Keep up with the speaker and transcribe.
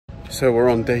So we're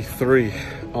on day 3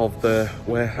 of the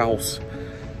warehouse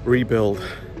rebuild.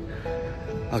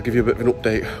 I'll give you a bit of an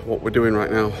update what we're doing right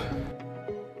now.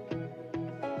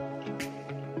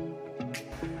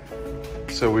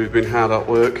 So we've been hard at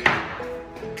work.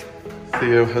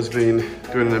 Theo has been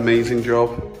doing an amazing job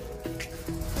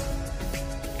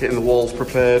getting the walls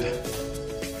prepared.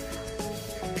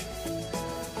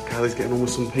 Kylie's getting on with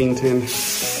some painting.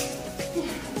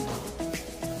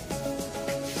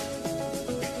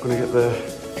 Gonna get the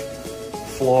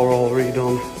floor all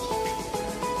redone.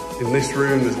 In this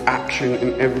room, there's action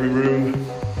in every room.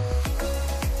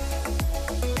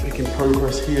 Making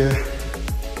progress here.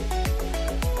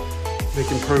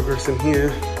 Making progress in here.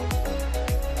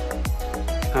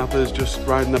 Harper's just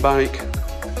riding the bike.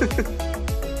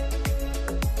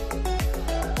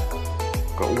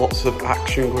 Got lots of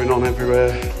action going on everywhere.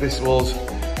 This was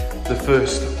the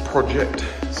first project,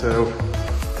 so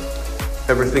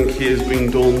everything here has been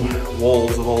done.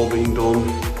 Walls have all been done.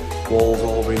 Walls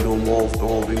all been done. Walls have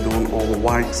all been done. All the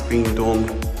white's been done.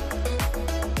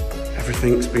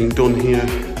 Everything's been done here,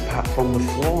 apart from the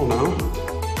floor now.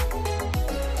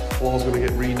 The floor's gonna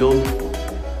get redone,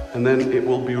 and then it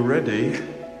will be ready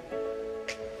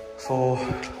for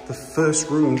the first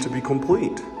room to be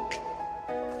complete.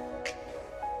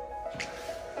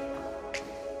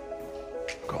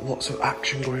 Got lots of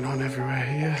action going on everywhere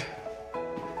here.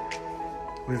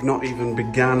 We've not even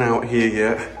begun out here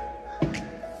yet.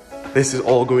 This is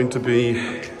all going to be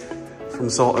from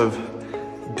sort of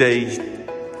day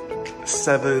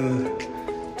 7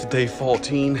 to day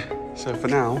 14. So for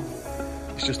now,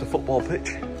 it's just a football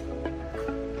pitch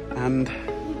and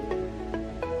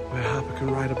where Harper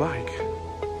can ride a bike.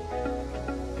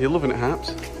 You're loving it,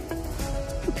 Harps?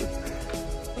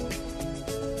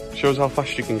 Shows how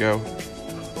fast you can go.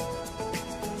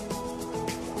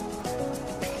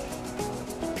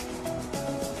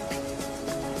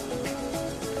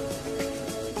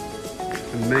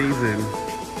 Amazing.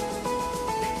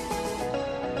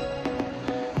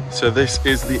 So this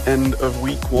is the end of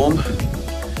week 1.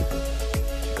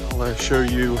 I'll show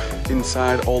you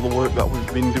inside all the work that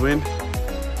we've been doing.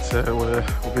 So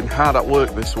we've been hard at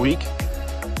work this week.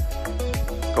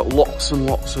 Got lots and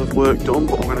lots of work done,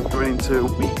 but we're going to go into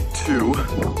week 2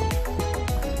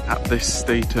 at this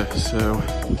status. So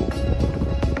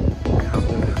we have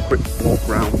a quick walk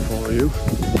round for you.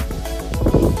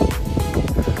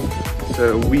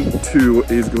 So week 2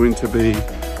 is going to be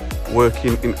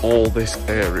working in all this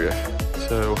area.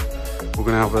 So we're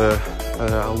going to have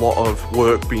a lot of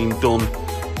work being done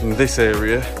in this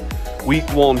area. Week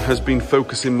 1 has been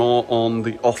focusing more on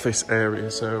the office area.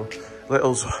 So let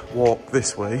us walk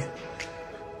this way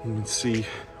and see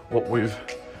what we've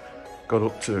got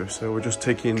up to. So we're just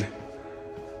taking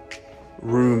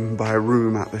room by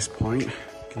room at this point.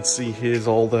 You can see here's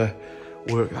all the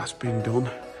work that's been done.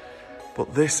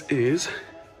 But this is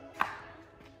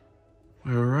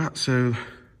where we're at. So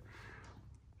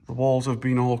the walls have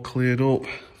been all cleared up,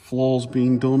 floor's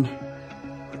been done.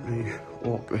 Let me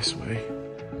walk this way.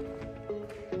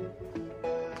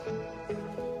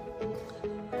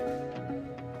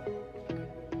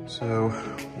 So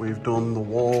we've done the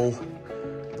wall,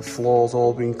 the floor's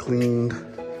all been cleaned.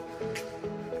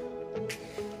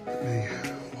 Let me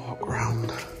walk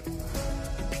around.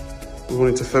 We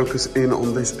wanted to focus in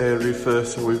on this area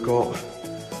first, so we've got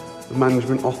the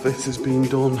management office has been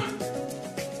done.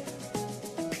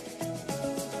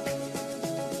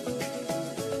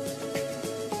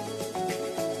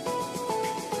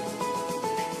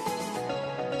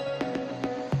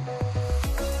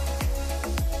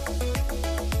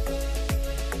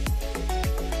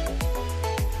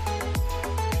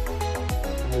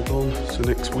 All done. So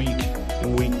next week,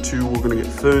 in week 2, we're going to get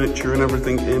furniture and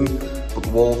everything in. But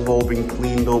the walls have all been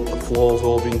cleaned up, the floor's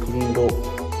all been cleaned up.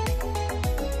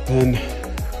 Then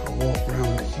I'll walk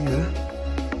around here.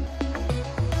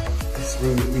 This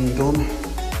room's been done.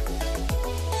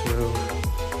 So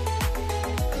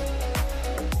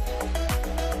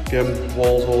again,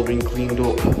 walls all been cleaned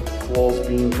up, floor's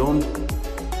been done.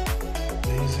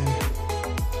 Amazing.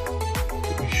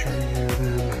 Let me show you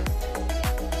then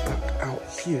back out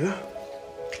here.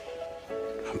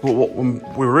 But what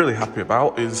we're really happy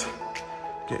about is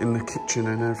getting the kitchen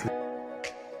and everything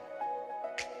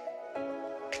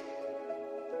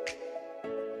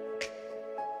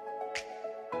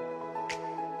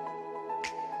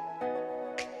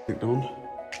done.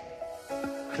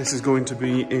 This is going to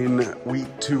be in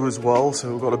week 2 as well,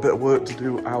 so we've got a bit of work to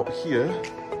do out here.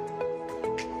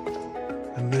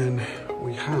 And then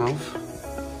we have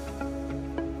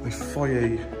the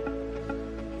foyer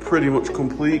pretty much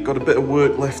complete. Got a bit of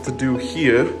work left to do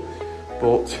here,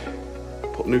 but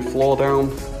put a new floor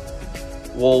down.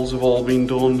 Walls have all been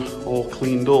done, all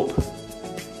cleaned up.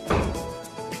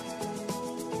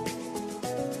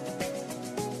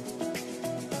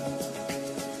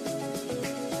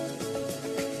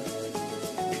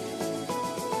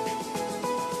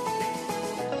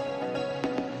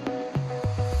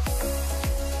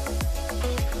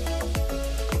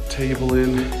 Got table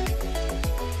in.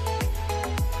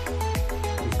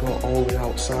 We've got all the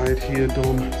outside here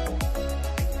done.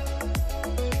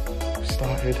 We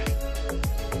started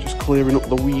just clearing up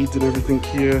the weeds and everything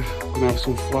here. We're gonna have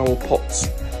some flower pots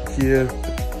here.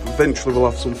 Eventually we'll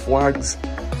have some flags.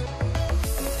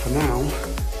 For now,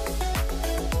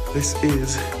 this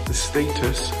is the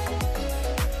status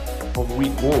of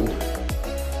week 1.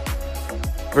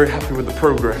 Very happy with the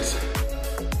progress.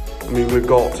 I mean, we've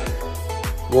got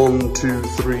 1, 2,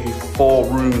 3, 4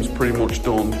 rooms pretty much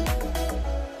done,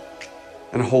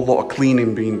 and a whole lot of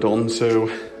cleaning being done. So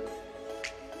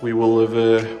we will have,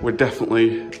 we're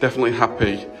definitely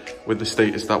happy with the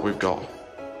status that we've got.